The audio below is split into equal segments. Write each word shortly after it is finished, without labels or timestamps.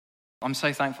I'm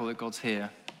so thankful that God's here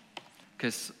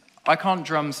because I can't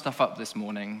drum stuff up this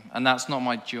morning, and that's not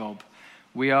my job.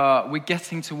 We're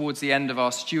getting towards the end of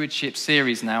our stewardship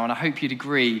series now, and I hope you'd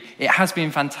agree it has been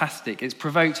fantastic. It's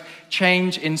provoked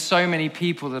change in so many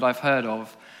people that I've heard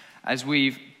of as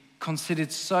we've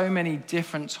considered so many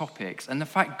different topics, and the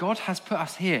fact God has put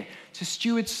us here to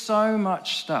steward so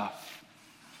much stuff.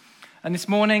 And this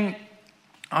morning,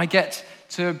 I get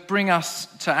to bring us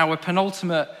to our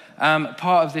penultimate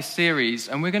part of this series,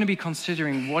 and we're going to be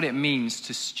considering what it means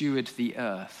to steward the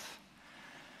earth.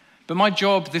 But my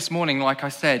job this morning, like I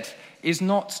said, is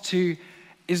not to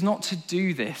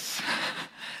do this.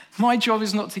 My job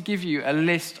is not to give you a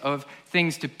list of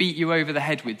things to beat you over the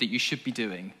head with that you should be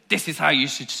doing. This is how you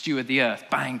should steward the earth.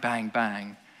 Bang, bang,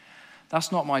 bang.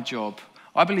 That's not my job.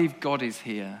 I believe God is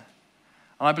here.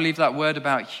 And I believe that word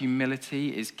about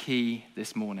humility is key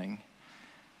this morning.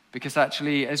 Because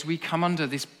actually, as we come under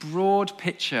this broad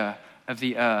picture of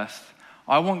the earth,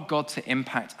 I want God to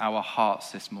impact our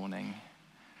hearts this morning.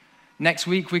 Next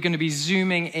week, we're going to be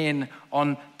zooming in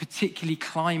on particularly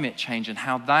climate change and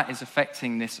how that is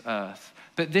affecting this earth.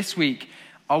 But this week,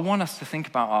 I want us to think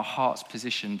about our heart's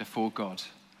position before God.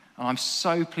 And I'm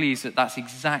so pleased that that's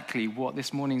exactly what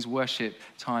this morning's worship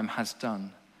time has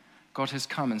done. God has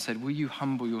come and said, will you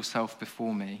humble yourself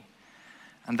before me?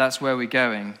 And that's where we're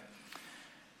going.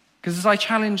 Because as I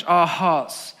challenge our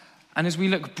hearts and as we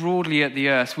look broadly at the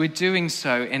earth, we're doing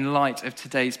so in light of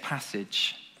today's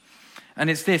passage. And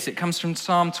it's this, it comes from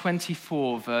Psalm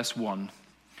 24, verse 1.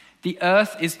 The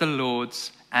earth is the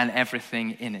Lord's and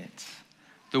everything in it,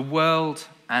 the world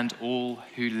and all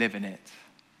who live in it.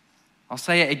 I'll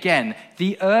say it again.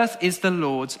 The earth is the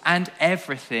Lord's and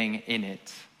everything in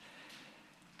it,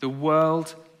 the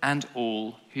world and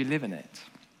all who live in it.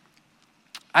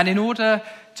 And in order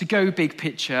to go big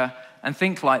picture and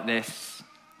think like this,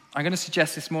 I'm going to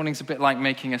suggest this morning's a bit like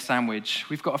making a sandwich.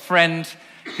 We've got a friend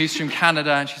who's from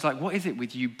Canada, and she's like, what is it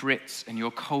with you Brits and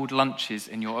your cold lunches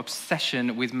and your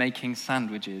obsession with making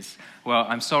sandwiches? Well,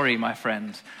 I'm sorry, my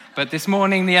friend, but this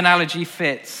morning the analogy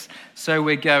fits, so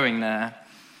we're going there.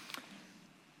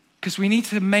 Because we need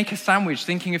to make a sandwich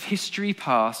thinking of history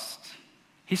past,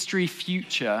 history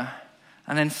future,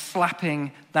 and then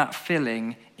slapping that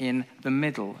filling in the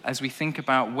middle as we think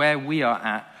about where we are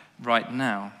at right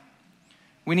now.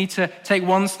 We need to take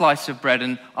one slice of bread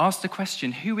and ask the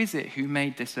question, who is it who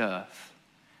made this earth?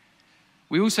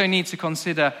 We also need to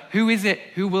consider, who is it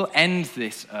who will end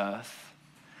this earth?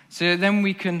 So then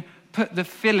we can put the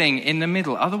filling in the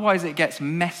middle. Otherwise it gets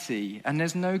messy and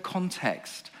there's no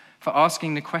context for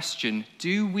asking the question,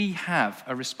 do we have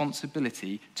a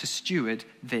responsibility to steward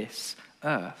this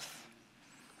earth?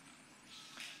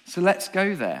 So let's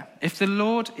go there. If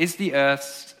the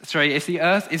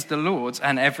earth is the Lord's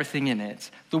and everything in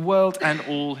it, the world and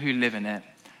all who live in it,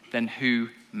 then who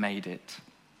made it?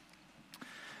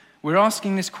 We're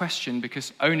asking this question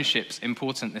because ownership's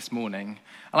important this morning.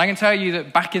 And I can tell you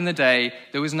that back in the day,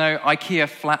 there was no IKEA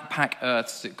flat pack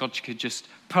earths that God could just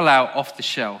pull out off the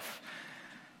shelf.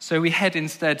 So we head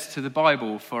instead to the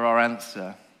Bible for our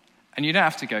answer. And you don't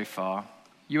have to go far.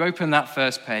 You open that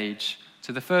first page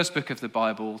to the first book of the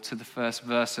Bible, to the first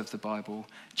verse of the Bible.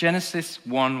 Genesis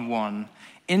 1:1.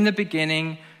 In the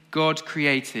beginning, God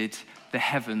created the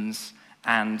heavens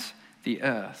and the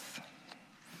earth.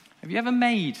 Have you ever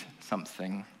made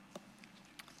something?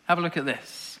 Have a look at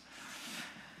this.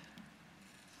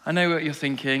 I know what you're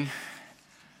thinking,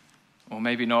 or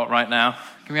maybe not right now.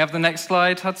 Can we have the next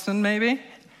slide, Hudson, maybe?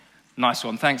 Nice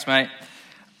one, thanks, mate.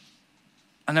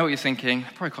 I know what you're thinking.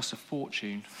 It probably cost a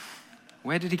fortune.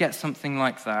 Where did he get something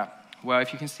like that? Well,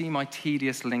 if you can see my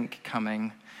tedious link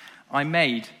coming, I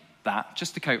made that,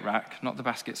 just the coat rack, not the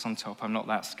baskets on top. I'm not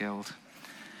that skilled.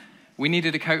 We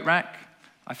needed a coat rack.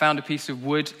 I found a piece of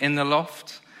wood in the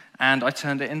loft, and I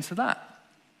turned it into that.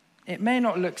 It may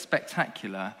not look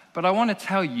spectacular, but I want to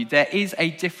tell you there is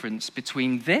a difference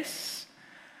between this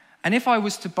and if I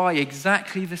was to buy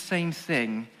exactly the same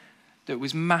thing that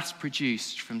was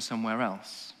mass-produced from somewhere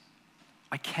else.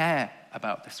 I care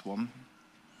about this one.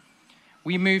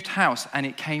 We moved house and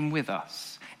it came with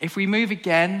us. If we move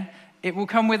again, it will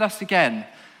come with us again.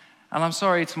 And I'm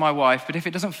sorry to my wife, but if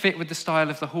it doesn't fit with the style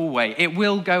of the hallway, it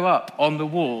will go up on the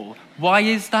wall. Why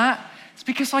is that? It's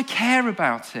because I care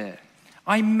about it.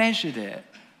 I measured it.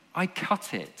 I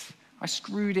cut it. I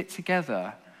screwed it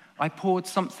together. I poured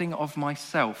something of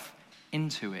myself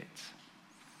into it.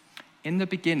 In the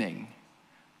beginning,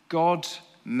 God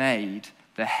made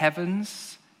the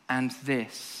heavens and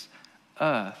this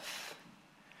earth.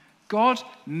 God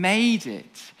made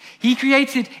it. He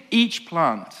created each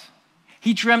plant.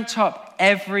 He dreamt up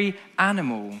every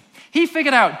animal. He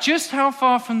figured out just how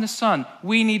far from the sun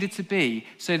we needed to be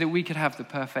so that we could have the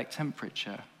perfect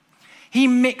temperature. He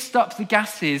mixed up the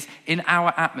gases in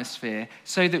our atmosphere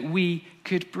so that we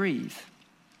could breathe.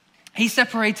 He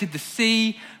separated the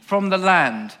sea from the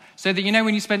land so that,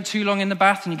 when you spent too long in the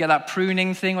bath and you get that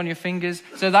pruning thing on your fingers,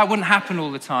 so that wouldn't happen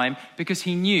all the time because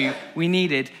he knew we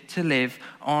needed to live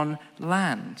on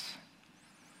land.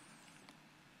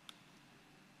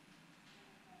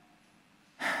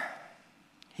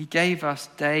 He gave us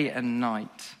day and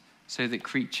night so that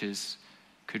creatures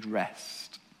could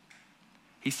rest.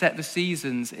 He set the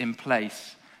seasons in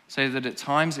place so that at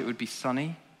times it would be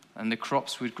sunny and the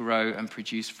crops would grow and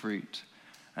produce fruit,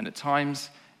 and at times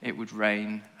it would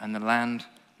rain and the land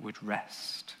would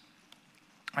rest.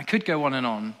 I could go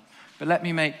on, but let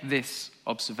me make this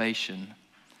observation.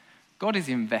 God is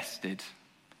invested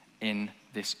in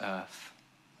this earth.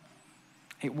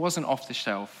 It wasn't off the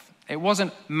shelf. It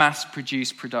wasn't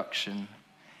mass-produced production.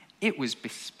 It was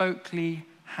bespokely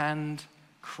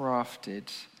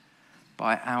handcrafted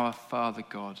by our Father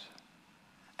God.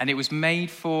 And it was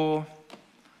made for,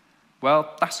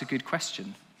 well, that's a good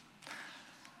question.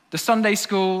 The Sunday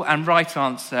school and right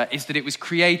answer is that it was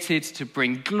created to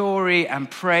bring glory and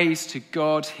praise to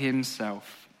God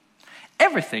himself.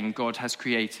 Everything God has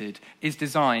created is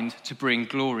designed to bring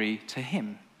glory to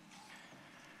him.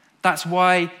 That's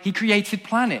why he created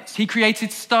planets, he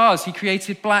created stars, he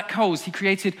created black holes, he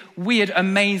created weird,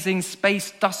 amazing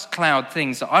space dust cloud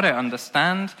things that I don't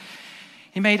understand.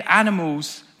 He made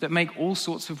animals that make all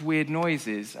sorts of weird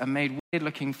noises and made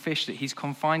weird-looking fish that he's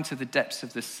confined to the depths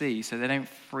of the sea so they don't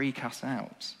freak us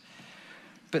out.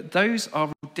 But those are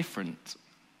all different.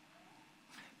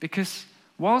 Because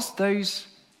whilst those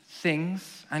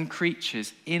things and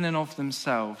creatures in and of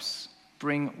themselves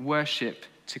bring worship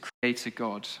to Creator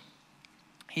God,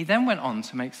 he then went on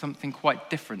to make something quite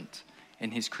different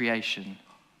in his creation.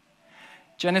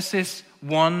 Genesis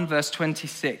 1 verse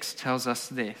 26 tells us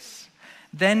this.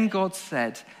 Then God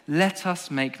said, "Let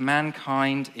us make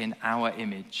mankind in our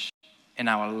image, in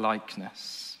our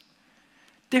likeness."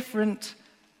 Different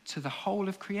to the whole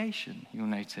of creation, you'll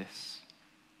notice.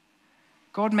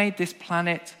 God made this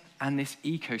planet and this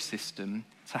ecosystem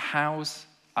to house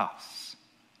us,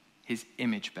 his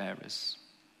image bearers.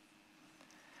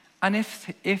 And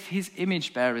if his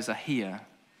image bearers are here,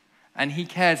 and he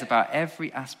cares about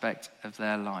every aspect of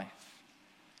their life,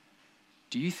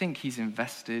 do you think he's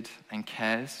invested and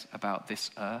cares about this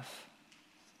earth?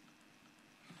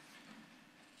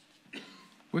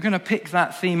 We're going to pick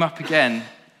that theme up again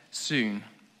soon.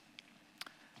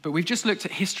 But we've just looked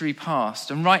at history past,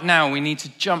 and right now we need to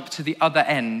jump to the other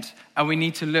end, and we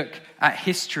need to look at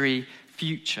history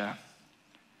future.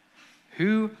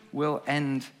 Who will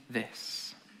end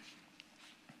this?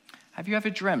 Have you ever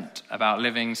dreamt about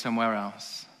living somewhere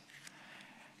else?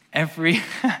 There's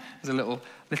a little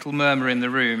murmur in the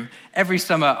room. Every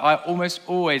summer, I almost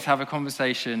always have a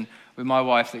conversation with my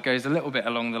wife that goes a little bit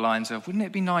along the lines of, wouldn't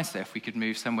it be nicer if we could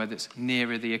move somewhere that's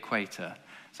nearer the equator?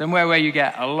 Somewhere where you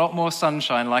get a lot more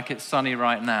sunshine like it's sunny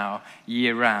right now,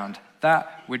 year round.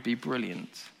 That would be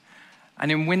brilliant.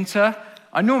 And in winter,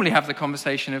 I normally have the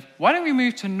conversation of, why don't we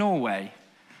move to Norway?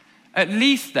 At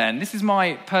least then, this is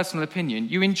my personal opinion,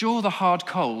 you endure the hard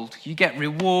cold, you get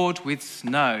reward with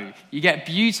snow, you get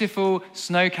beautiful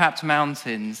snow-capped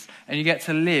mountains, and you get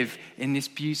to live in this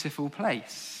beautiful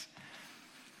place.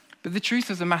 But the truth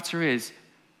of the matter is,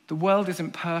 the world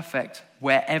isn't perfect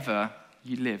wherever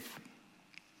you live.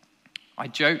 I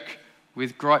joke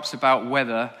with gripes about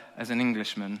weather as an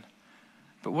Englishman,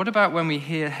 but what about when we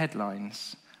hear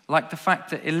headlines, like the fact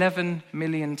that 11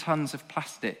 million tons of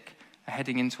plastic are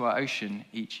heading into our ocean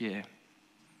each year?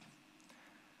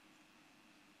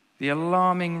 The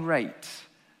alarming rate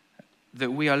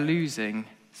that we are losing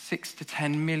 6 to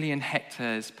 10 million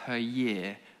hectares per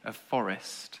year of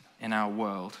forest in our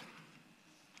world.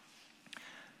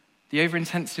 The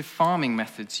over-intensive farming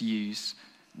methods used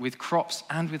with crops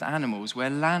and with animals, where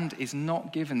land is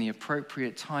not given the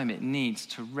appropriate time it needs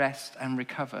to rest and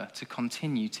recover to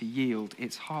continue to yield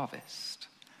its harvest.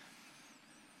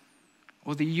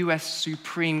 Or the US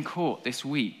Supreme Court this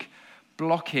week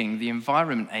blocking the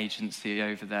Environment Agency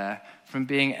over there from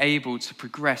being able to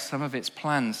progress some of its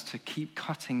plans to keep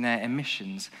cutting their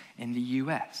emissions in the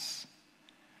US.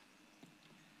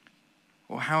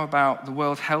 Or how about the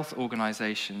World Health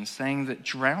Organization saying that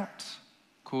drought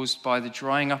caused by the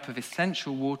drying up of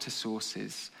essential water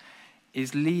sources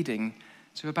is leading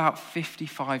to about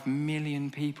 55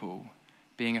 million people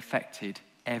being affected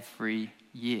every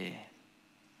year.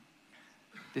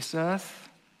 This earth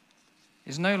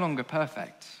is no longer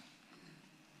perfect.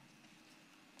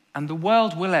 and the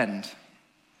world will end.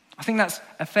 I think that's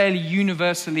a fairly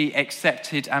universally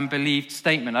accepted and believed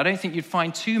statement. I don't think you'd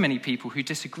find too many people who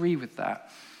disagree with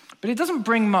that. But it doesn't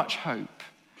bring much hope.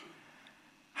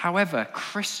 However,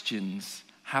 Christians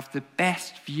have the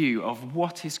best view of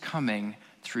what is coming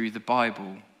through the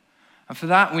Bible. And for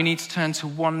that, we need to turn to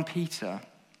 1 Peter.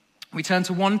 We turn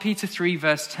to 1 Peter 3,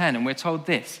 verse 10, and we're told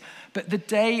this: "But the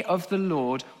day of the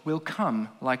Lord will come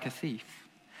like a thief.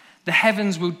 The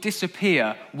heavens will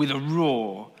disappear with a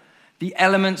roar. The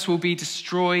elements will be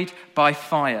destroyed by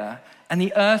fire, and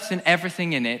the earth and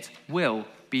everything in it will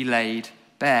be laid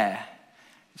bare."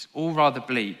 It's all rather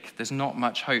bleak. There's not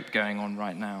much hope going on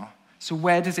right now. So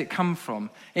where does it come from?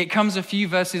 It comes a few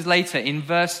verses later in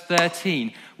verse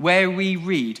 13, where we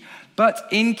read, "But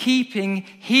in keeping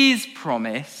his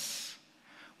promise,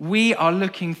 we are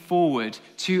looking forward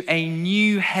to a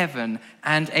new heaven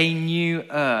and a new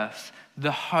earth,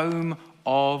 the home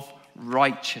of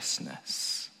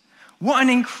righteousness." What an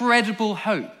incredible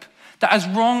hope, that as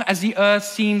wrong as the earth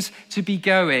seems to be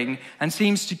going and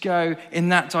seems to go in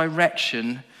that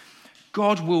direction,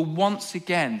 God will once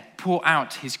again pour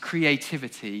out his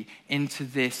creativity into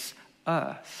this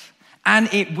earth. And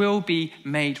it will be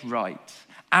made right.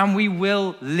 And we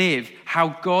will live how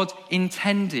God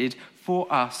intended for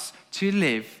us to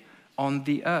live on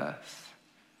the earth.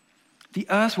 The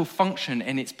earth will function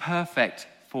in its perfect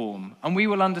form, and we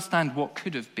will understand what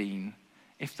could have been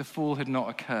if the fall had not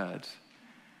occurred,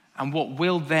 and what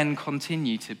will then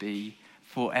continue to be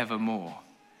forevermore.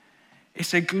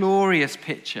 It's a glorious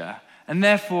picture, and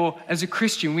therefore, as a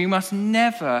Christian, we must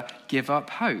never give up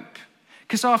hope.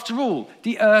 Because after all,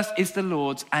 the earth is the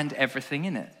Lord's and everything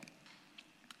in it.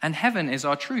 And heaven is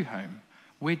our true home.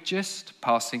 We're just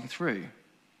passing through.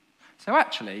 So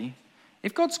actually,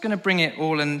 if God's going to bring it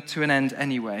all to an end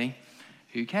anyway,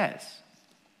 who cares?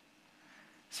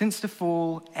 Since the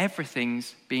fall,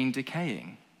 everything's been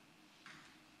decaying.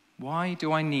 Why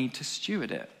do I need to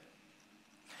steward it?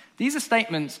 These are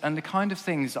statements and the kind of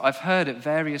things that I've heard at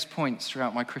various points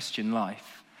throughout my Christian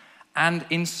life. And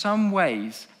in some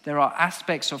ways, there are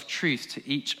aspects of truth to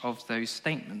each of those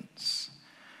statements.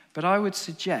 But I would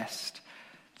suggest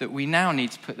that we now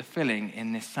need to put the filling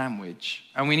in this sandwich,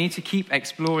 and we need to keep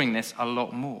exploring this a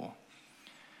lot more.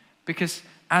 Because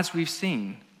as we've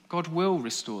seen, God will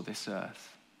restore this earth.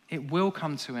 It will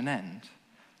come to an end.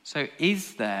 So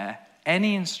is there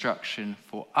any instruction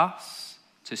for us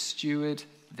to steward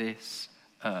this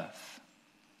earth?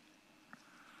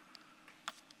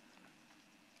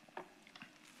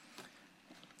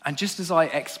 And just as I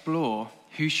explore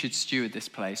who should steward this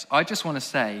place, I just want to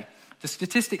say, the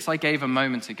statistics I gave a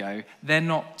moment ago, they're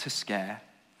not to scare.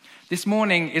 This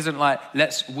morning isn't like,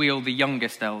 let's wheel the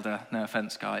youngest elder, no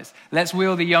offense guys, let's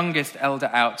wheel the youngest elder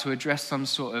out to address some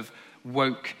sort of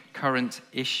woke current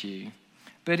issue.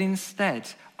 But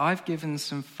instead, I've given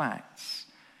some facts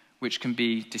which can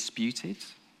be disputed,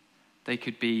 they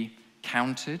could be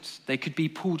countered, they could be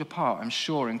pulled apart, I'm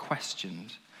sure, and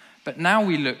questioned. But now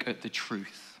we look at the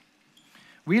truth.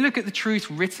 We look at the truth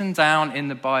written down in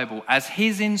the Bible as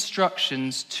his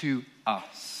instructions to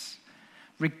us,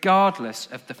 regardless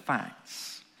of the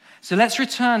facts. So let's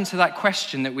return to that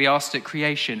question that we asked at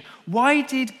creation. Why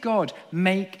did God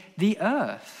make the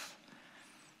earth?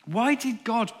 Why did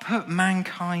God put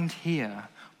mankind here?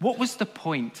 What was the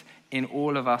point in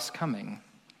all of us coming?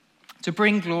 To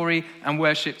bring glory and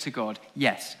worship to God.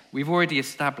 Yes, we've already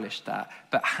established that.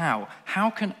 But how? How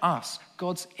can us,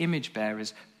 God's image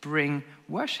bearers, bring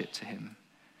worship to him?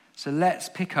 So let's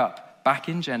pick up back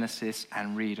in Genesis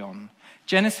and read on.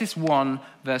 Genesis 1,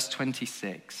 verse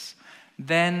 26.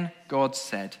 Then God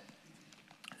said,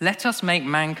 "Let us make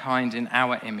mankind in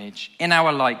our image, in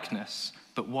our likeness."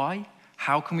 But why?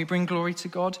 How can we bring glory to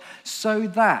God? So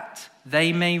that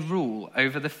they may rule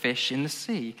over the fish in the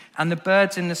sea, and the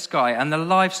birds in the sky, and the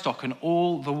livestock, and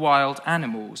all the wild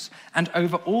animals, and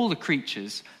over all the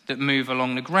creatures that move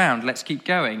along the ground. Let's keep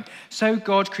going. So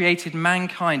God created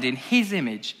mankind in his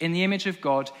image. In the image of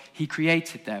God, he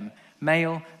created them.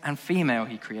 Male and female,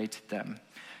 he created them.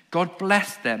 God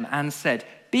blessed them and said,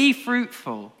 "Be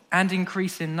fruitful and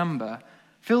increase in number.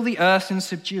 Fill the earth and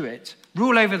subdue it.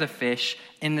 Rule over the fish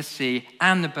in the sea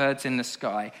and the birds in the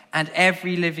sky and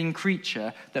every living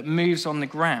creature that moves on the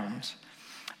ground."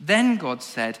 Then God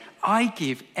said, "I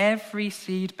give every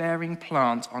seed-bearing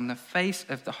plant on the face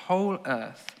of the whole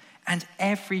earth and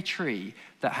every tree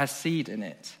that has seed in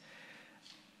it.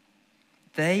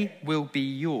 They will be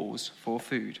yours for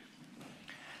food.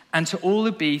 And to all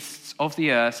the beasts of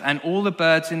the earth and all the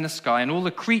birds in the sky and all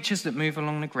the creatures that move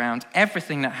along the ground,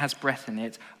 everything that has breath in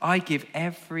it, I give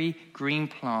every green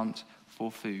plant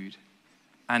for food."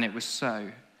 And it was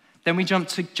so. Then we jump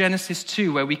to Genesis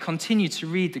 2, where we continue to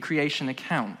read the creation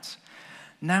account.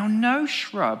 Now no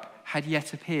shrub had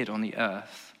yet appeared on the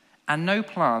earth, and no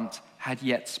plant had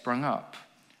yet sprung up.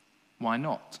 Why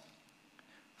not?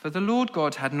 For the Lord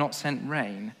God had not sent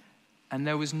rain, and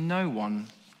there was no one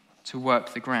to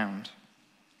work the ground.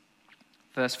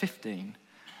 Verse 15,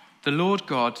 the Lord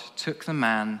God took the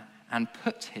man and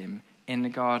put him in the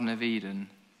Garden of Eden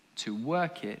to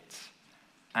work it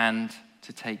and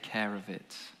to take care of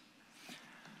it.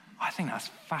 I think that's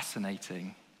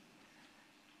fascinating.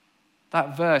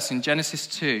 That verse in Genesis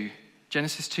 2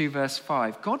 verse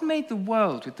 5, God made the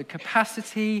world with the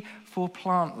capacity for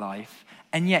plant life,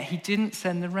 and yet he didn't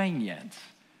send the rain yet.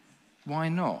 Why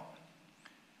not?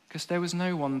 Because there was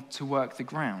no one to work the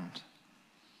ground.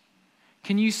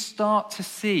 Can you start to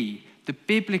see the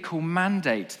biblical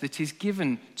mandate that is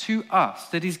given to us,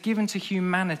 that is given to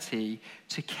humanity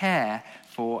to care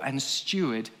for and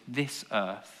steward this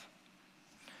earth?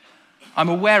 I'm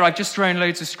aware I've just thrown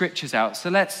loads of scriptures out, so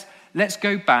let's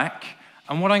go back.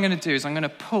 And what I'm going to do is I'm going to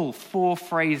pull 4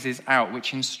 phrases out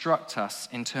which instruct us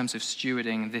in terms of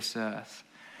stewarding this earth.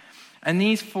 And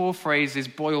these 4 phrases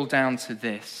boil down to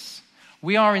this.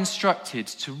 We are instructed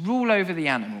to rule over the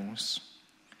animals,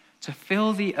 to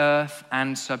fill the earth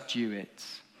and subdue it,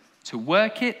 to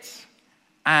work it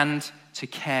and to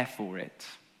care for it.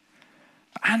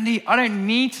 Andy, I don't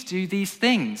need to do these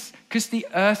things because the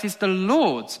earth is the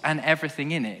Lord's and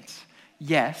everything in it.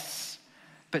 Yes,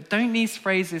 but don't these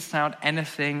phrases sound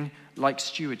anything like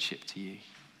stewardship to you?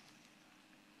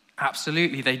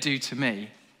 Absolutely, they do to me.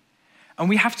 And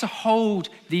we have to hold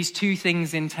these 2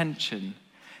 things in tension.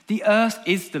 The earth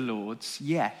is the Lord's,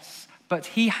 yes, but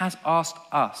he has asked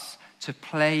us to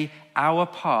play our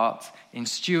part in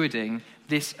stewarding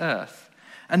this earth.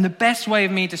 And the best way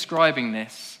of me describing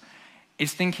this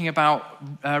is thinking about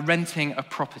renting a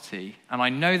property. And I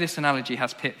know this analogy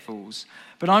has pitfalls,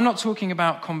 but I'm not talking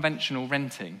about conventional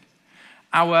renting.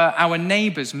 Our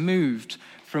neighbours moved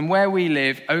from where we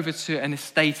live over to an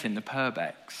estate in the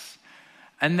Purbecks.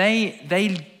 And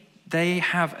they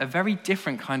have a very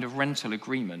different kind of rental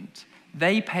agreement.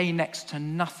 They pay next to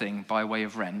nothing by way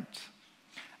of rent.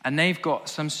 And they've got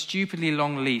some stupidly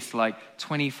long lease, like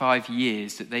 25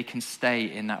 years, that they can stay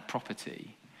in that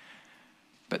property.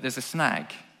 But there's a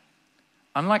snag.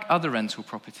 Unlike other rental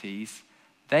properties,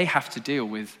 they have to deal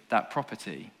with that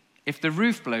property. If the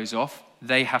roof blows off,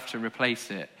 they have to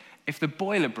replace it. If the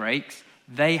boiler breaks,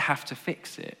 they have to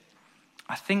fix it.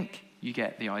 I think you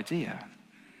get the idea.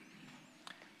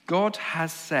 God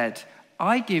has said,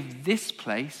 I give this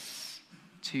place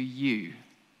to you.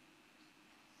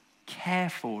 Care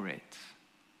for it.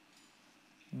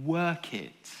 Work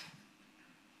it.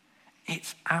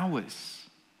 It's ours.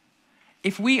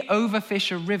 If we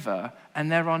overfish a river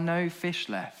and there are no fish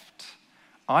left,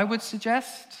 I would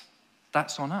suggest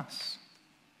that's on us.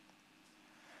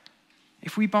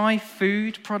 If we buy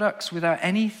food products without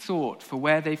any thought for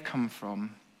where they've come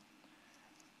from,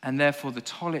 and therefore the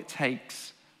toll it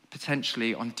takes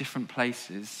potentially on different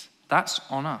places, that's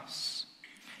on us.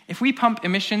 If we pump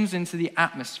emissions into the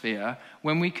atmosphere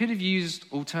when we could have used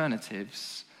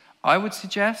alternatives, I would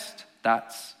suggest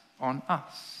that's on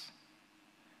us.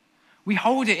 We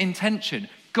hold it in tension.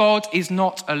 God is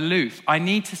not aloof. I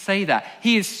need to say that.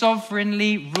 He is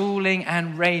sovereignly ruling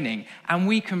and reigning, and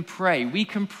we can pray. We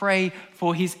can pray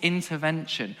for his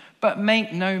intervention. But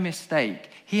make no mistake,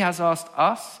 he has asked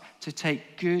us to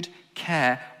take good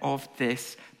care of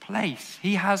this place.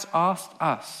 He has asked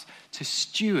us to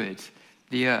steward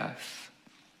the earth.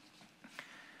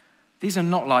 These are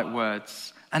not light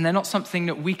words, and they're not something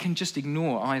that we can just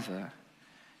ignore either.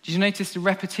 Did you notice the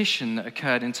repetition that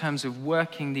occurred in terms of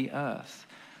working the earth?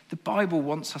 The Bible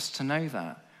wants us to know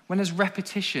that. When there's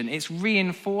repetition, it's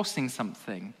reinforcing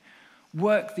something.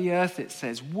 Work the earth, it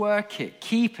says. Work it,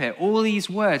 keep it. All these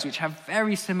words which have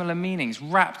very similar meanings,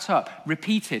 wrapped up,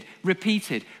 repeated,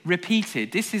 repeated,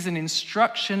 repeated. This is an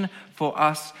instruction for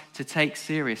us to take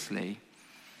seriously.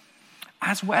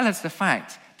 As well as the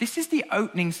fact, this is the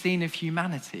opening scene of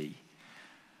humanity.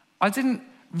 I didn't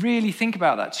really think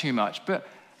about that too much, but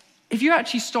if you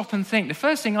actually stop and think, the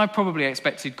first thing I probably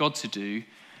expected God to do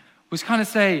was kind of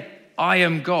say, I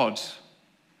am God.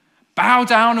 Bow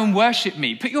down and worship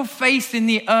me. Put your face in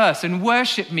the earth and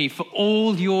worship me for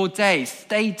all your days.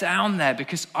 Stay down there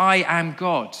because I am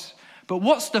God. But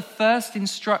what's the first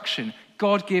instruction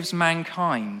God gives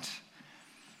mankind?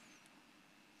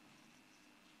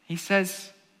 He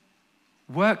says,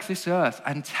 work this earth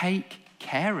and take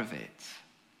care of it.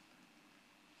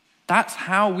 That's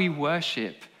how we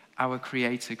worship our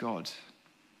Creator God.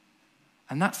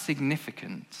 And that's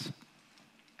significant.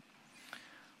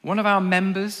 One of our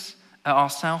members at our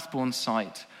Southbourne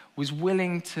site was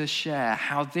willing to share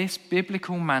how this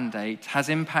biblical mandate has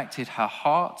impacted her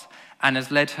heart and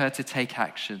has led her to take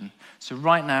action. So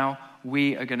right now,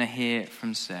 we are going to hear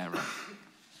from Sarah.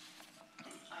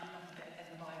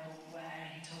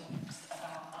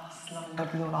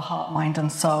 God with all our heart, mind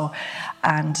and soul,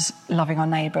 and loving our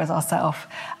neighbour as ourselves.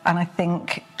 And I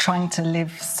think trying to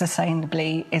live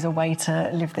sustainably is a way to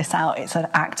live this out. It's an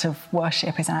act of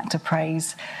worship, it's an act of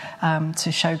praise,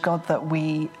 to show God that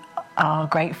we are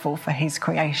grateful for his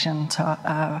creation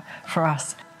for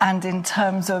us. And in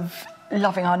terms of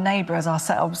loving our neighbour as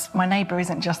ourselves, my neighbour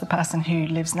isn't just the person who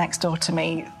lives next door to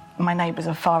me. My neighbours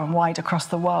are far and wide across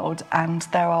the world, and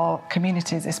there are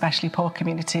communities, especially poor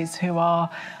communities, who are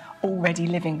already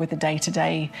living with the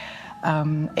day-to-day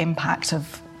impact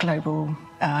of global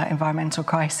environmental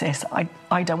crisis.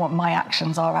 I don't want my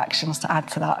actions, our actions, to add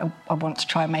to that. I want to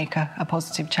try and make a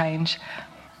positive change.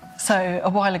 So a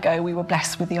while ago, we were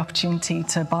blessed with the opportunity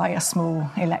to buy a small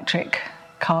electric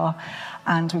car,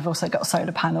 and we've also got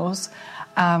solar panels.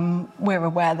 We're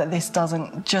aware that this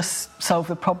doesn't just solve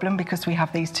the problem because we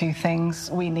have these two things.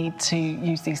 We need to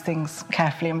use these things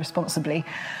carefully and responsibly.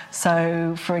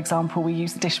 So, for example, we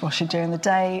use the dishwasher during the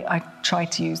day. I try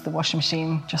to use the washing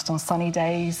machine just on sunny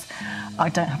days. I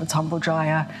don't have a tumble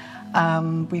dryer.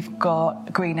 We've got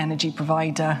a green energy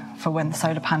provider for when the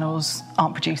solar panels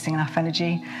aren't producing enough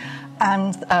energy.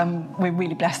 And we're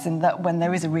really blessed in that when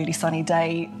there is a really sunny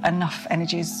day, enough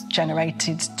energy is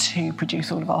generated to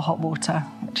produce all of our hot water,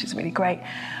 which is really great.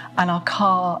 And our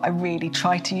car, I really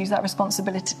try to use that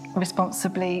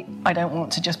responsibly. I don't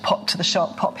want to just pop to the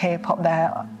shop, pop here, pop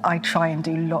there. I try and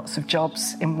do lots of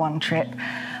jobs in one trip,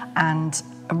 and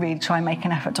I really try and make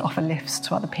an effort to offer lifts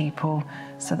to other people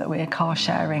so that we're car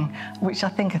sharing, which I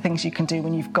think are things you can do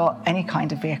when you've got any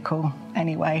kind of vehicle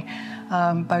anyway.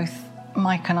 Both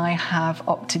Mike and I have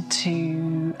opted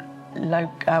to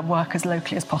work as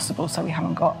locally as possible, so we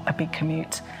haven't got a big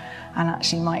commute. And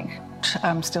actually, Mike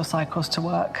still cycles to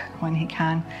work when he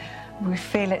can. We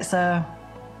feel it's a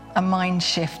mind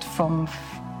shift from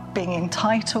being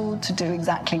entitled to do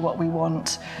exactly what we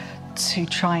want to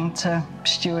trying to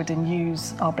steward and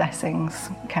use our blessings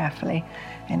carefully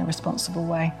in a responsible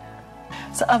way.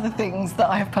 So other things that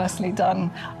I have personally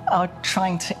done are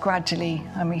trying to gradually,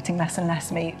 I'm eating less and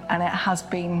less meat, and it has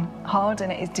been hard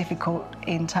and it is difficult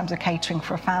in terms of catering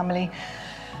for a family,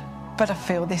 but I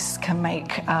feel this can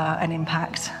make an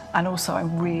impact. And also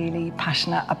I'm really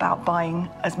passionate about buying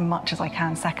as much as I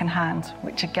can secondhand,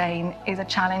 which again is a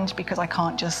challenge because I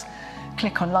can't just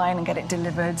click online and get it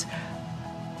delivered,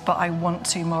 but I want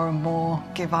to more and more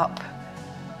give up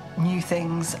new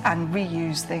things and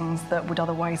reuse things that would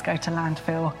otherwise go to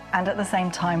landfill. And at the same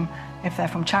time, if they're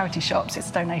from charity shops, it's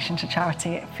donation to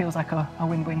charity. It feels like a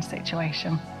win-win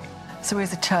situation. So we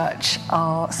as a church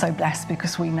are so blessed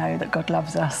because we know that God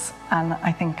loves us. And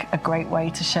I think a great way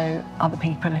to show other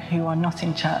people who are not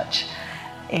in church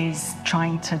is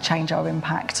trying to change our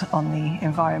impact on the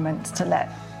environment, to let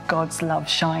God's love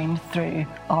shine through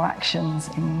our actions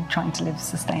in trying to live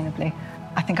sustainably.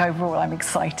 I think overall I'm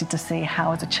excited to see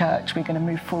how as a church we're going to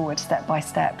move forward step by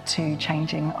step to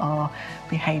changing our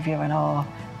behaviour and our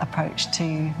approach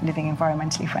to living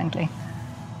environmentally friendly.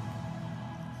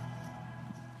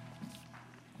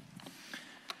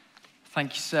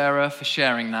 Thank you, Sarah, for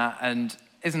sharing that. And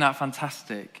isn't that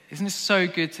fantastic? Isn't it so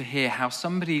good to hear how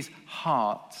somebody's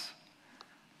heart,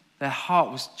 their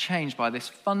heart was changed by this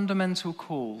fundamental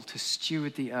call to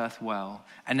steward the earth well.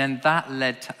 And then that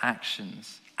led to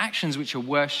actions which are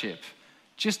worship,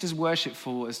 just as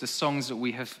worshipful as the songs that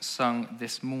we have sung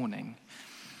this morning.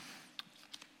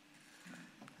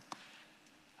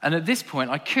 And at this point,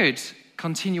 I could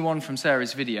continue on from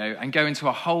Sarah's video and go into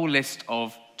a whole list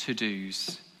of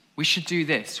to-dos. We should do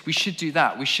this, we should do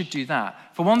that, we should do that.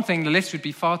 For one thing, the list would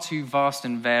be far too vast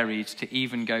and varied to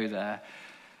even go there.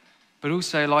 But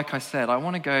also, like I said,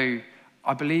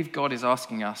 I believe God is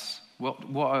asking us, what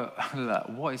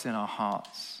is in our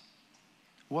hearts?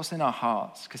 What's in our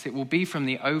hearts? Because it will be from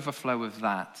the overflow of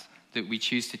that we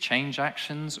choose to change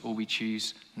actions or we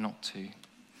choose not to.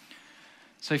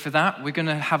 So for that, we're going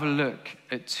to have a look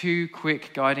at two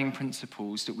quick guiding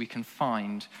principles that we can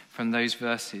find from those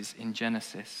verses in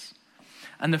Genesis.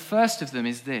 And the first of them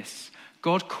is this: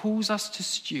 God calls us to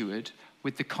steward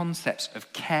with the concepts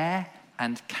of care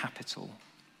and capital.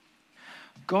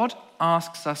 God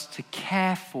asks us to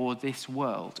care for this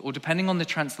world, or depending on the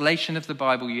translation of the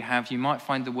Bible you have, you might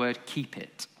find the word keep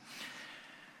it.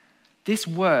 This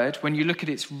word, when you look at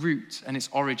its root and its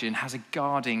origin, has a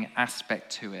guarding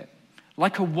aspect to it.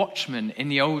 Like a watchman in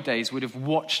the old days would have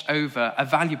watched over a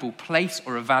valuable place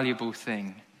or a valuable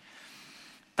thing.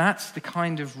 That's the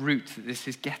kind of root that this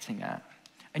is getting at.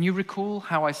 And you recall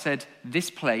how I said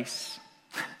this place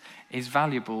is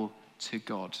valuable to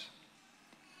God.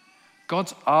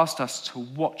 God's asked us to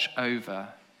watch over,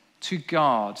 to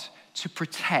guard, to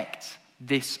protect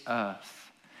this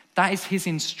earth. That is his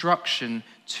instruction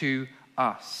to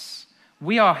us.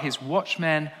 We are his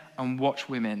watchmen and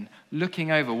watchwomen,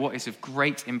 looking over what is of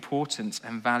great importance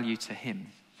and value to him.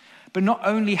 But not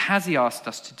only has he asked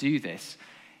us to do this,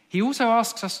 he also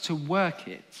asks us to work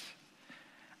it.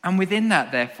 And within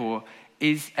that, therefore,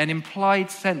 is an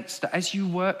implied sense that as you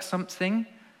work something,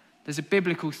 there's a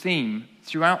biblical theme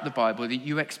throughout the Bible that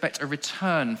you expect a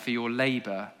return for your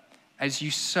labor. As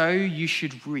you sow, you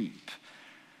should reap.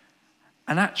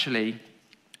 And actually,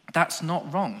 that's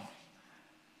not wrong.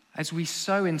 As we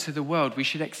sow into the world, we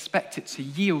should expect it to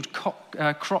yield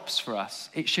crops for us.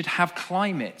 It should have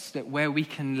climates where we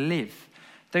can live.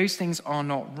 Those things are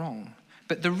not wrong.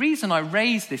 But the reason I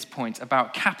raise this point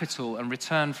about capital and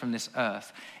return from this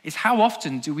earth is how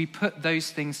often do we put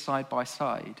those things side by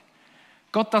side?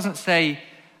 God doesn't say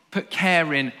put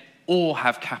care in or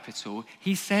have capital.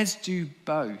 He says do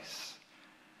both.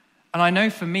 And I know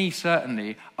for me,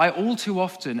 certainly, I all too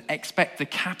often expect the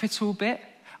capital bit.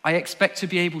 I expect to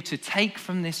be able to take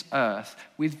from this earth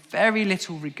with very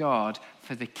little regard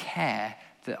for the care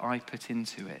that I put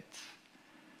into it.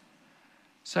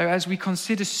 So as we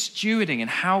consider stewarding and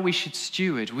how we should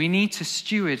steward, we need to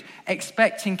steward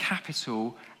expecting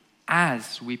capital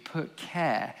as we put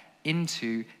care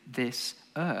into this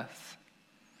earth.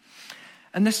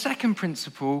 And the second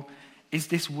principle is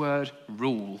this word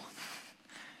rule.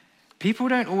 People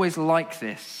don't always like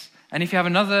this. And if you have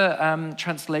another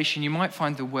translation, you might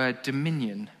find the word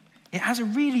dominion. It has a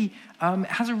really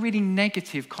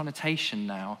negative connotation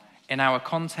now in our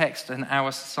context and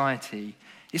our society.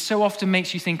 It so often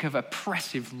makes you think of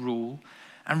oppressive rule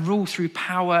and rule through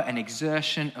power and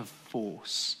exertion of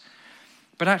force.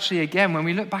 But actually, again, when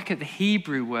we look back at the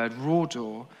Hebrew word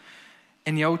rodor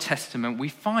in the Old Testament, we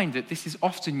find that this is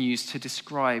often used to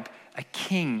describe a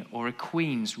king or a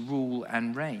queen's rule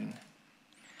and reign.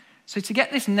 So to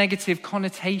get this negative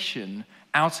connotation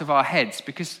out of our heads,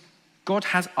 because God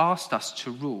has asked us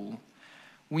to rule,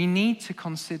 we need to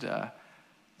consider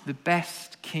the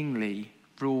best kingly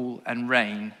rule and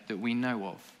reign that we know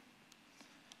of.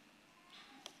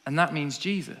 And that means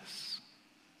Jesus.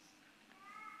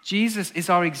 Jesus is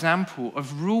our example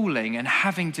of ruling and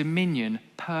having dominion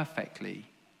perfectly.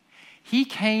 He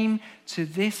came to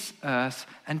this earth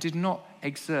and did not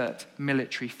exert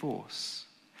military force.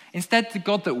 Instead, the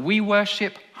God that we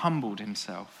worship humbled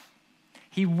himself.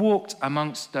 He walked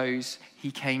amongst those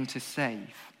he came to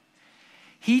save.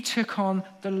 He took on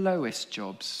the lowest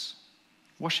jobs,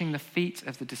 washing the feet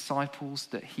of the disciples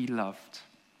that he loved.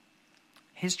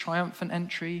 His triumphant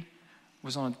entry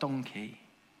was on a donkey.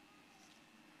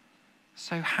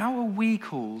 So how are we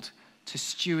called to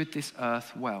steward this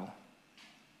earth well?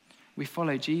 We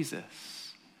follow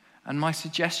Jesus. And my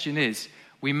suggestion is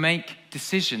we make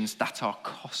decisions that are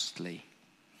costly.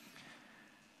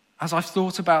 As I've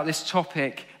thought about this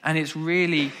topic, and it's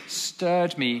really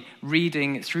stirred me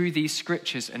reading through these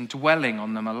scriptures and dwelling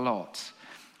on them a lot,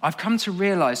 I've come to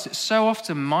realize that so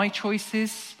often my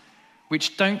choices,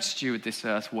 which don't steward this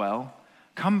earth well,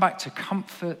 come back to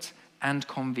comfort and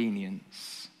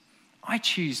convenience. I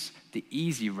choose the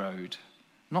easy road,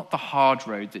 not the hard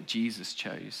road that Jesus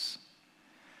chose.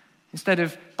 Instead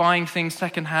of buying things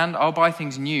secondhand, I'll buy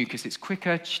things new because it's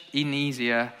quicker and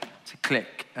easier to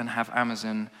click and have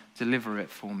Amazon deliver it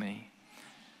for me.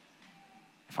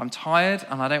 If I'm tired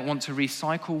and I don't want to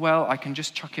recycle well, I can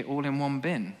just chuck it all in one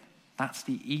bin. That's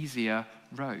the easier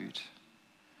road.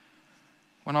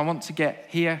 When I want to get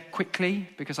here quickly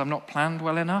because I've not planned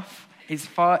well enough, it's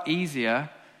far easier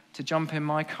to jump in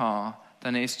my car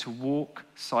than it is to walk,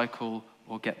 cycle,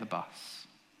 or get the bus.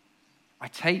 I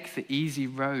take the easy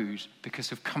road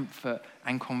because of comfort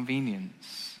and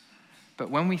convenience.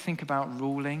 But when we think about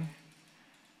ruling,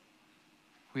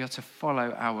 we are to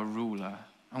follow our ruler,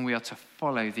 and we are to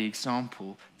follow the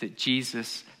example that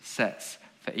Jesus sets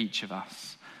for each of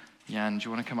us. Jan, do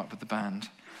you want to come up with the band?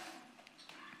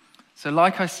 So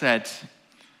like I said,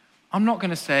 I'm not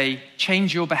going to say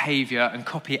change your behavior and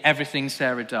copy everything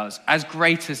Sarah does, as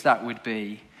great as that would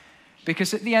be.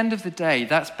 Because at the end of the day,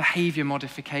 that's behavior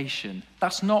modification.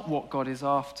 That's not what God is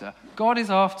after. God is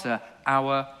after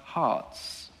our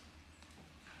hearts.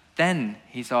 Then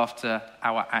he's after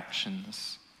our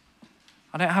actions.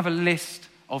 I don't have a list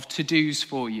of to-dos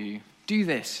for you. Do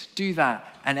this, do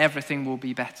that, and everything will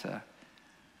be better.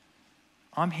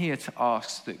 I'm here to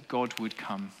ask that God would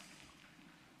come.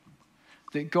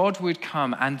 that God would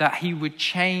come and that he would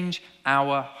change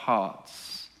our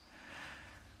hearts.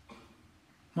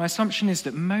 My assumption is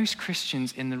that most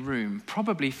Christians in the room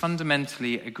probably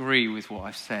fundamentally agree with what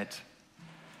I've said,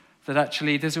 that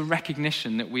actually there's a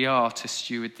recognition that we are to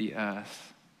steward the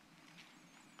earth.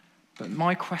 But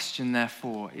my question,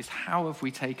 therefore, is how have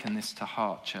we taken this to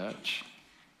heart, church?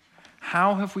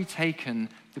 How have we taken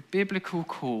the biblical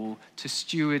call to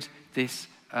steward this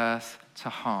earth to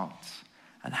heart?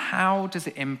 And how does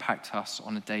it impact us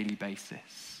on a daily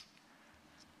basis?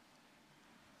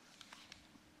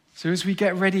 So as we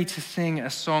get ready to sing a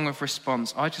song of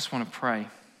response, I just want to pray.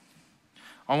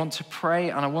 I want to pray,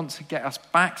 and I want to get us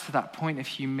back to that point of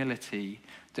humility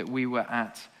that we were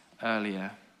at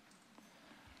earlier.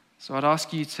 So I'd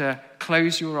ask you to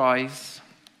close your eyes,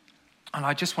 and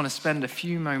I just want to spend a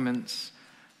few moments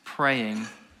praying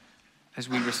as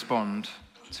we respond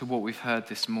to what we've heard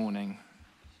this morning.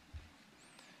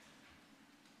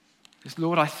 Because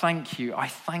Lord, I thank you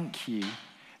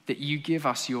that you give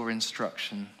us your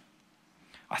instruction.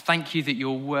 I thank you that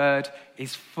your word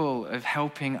is full of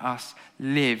helping us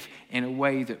live in a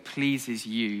way that pleases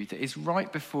you, that is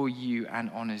right before you and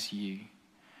honors you.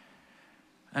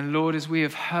 And Lord, as we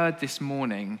have heard this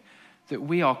morning that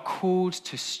we are called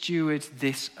to steward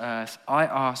this earth, I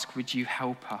ask, would you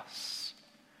help us?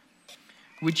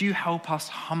 Would you help us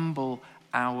humble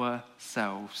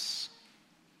ourselves?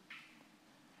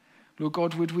 Lord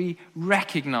God, would we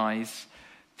recognize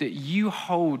that you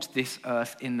hold this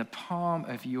earth in the palm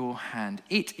of your hand?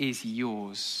 It is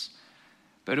yours.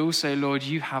 But also, Lord,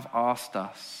 you have asked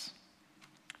us.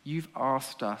 You've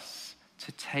asked us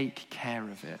to take care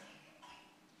of it.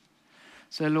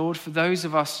 So, Lord, for those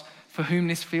of us for whom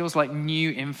this feels like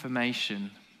new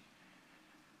information,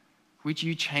 would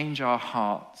you change our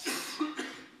hearts?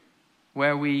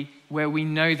 Where we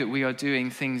know that we are doing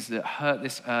things that hurt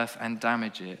this earth and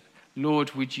damage it,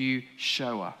 Lord, would you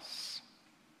show us?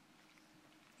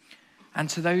 And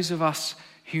to those of us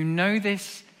who know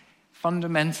this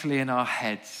fundamentally in our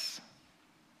heads,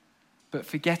 but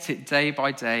forget it day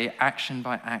by day, action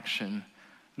by action,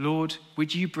 Lord,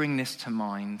 would you bring this to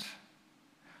mind?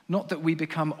 Not that we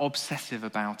become obsessive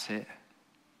about it,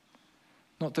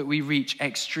 not that we reach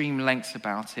extreme lengths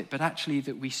about it, but actually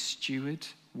that we steward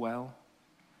well,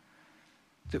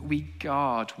 that we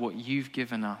guard what you've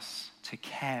given us to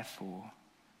care for,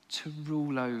 to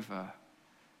rule over,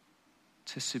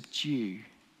 to subdue,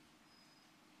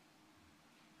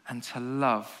 and to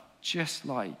love just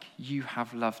like you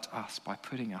have loved us by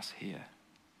putting us here.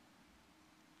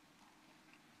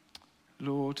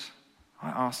 Lord, I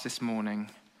ask this morning,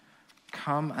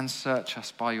 come and search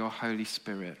us by your Holy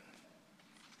Spirit.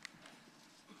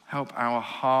 Help our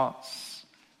hearts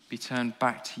be turned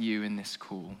back to you in this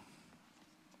call.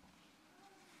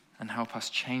 And help us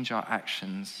change our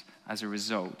actions as a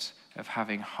result of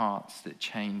having hearts that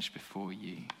change before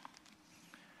you.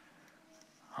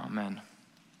 Amen.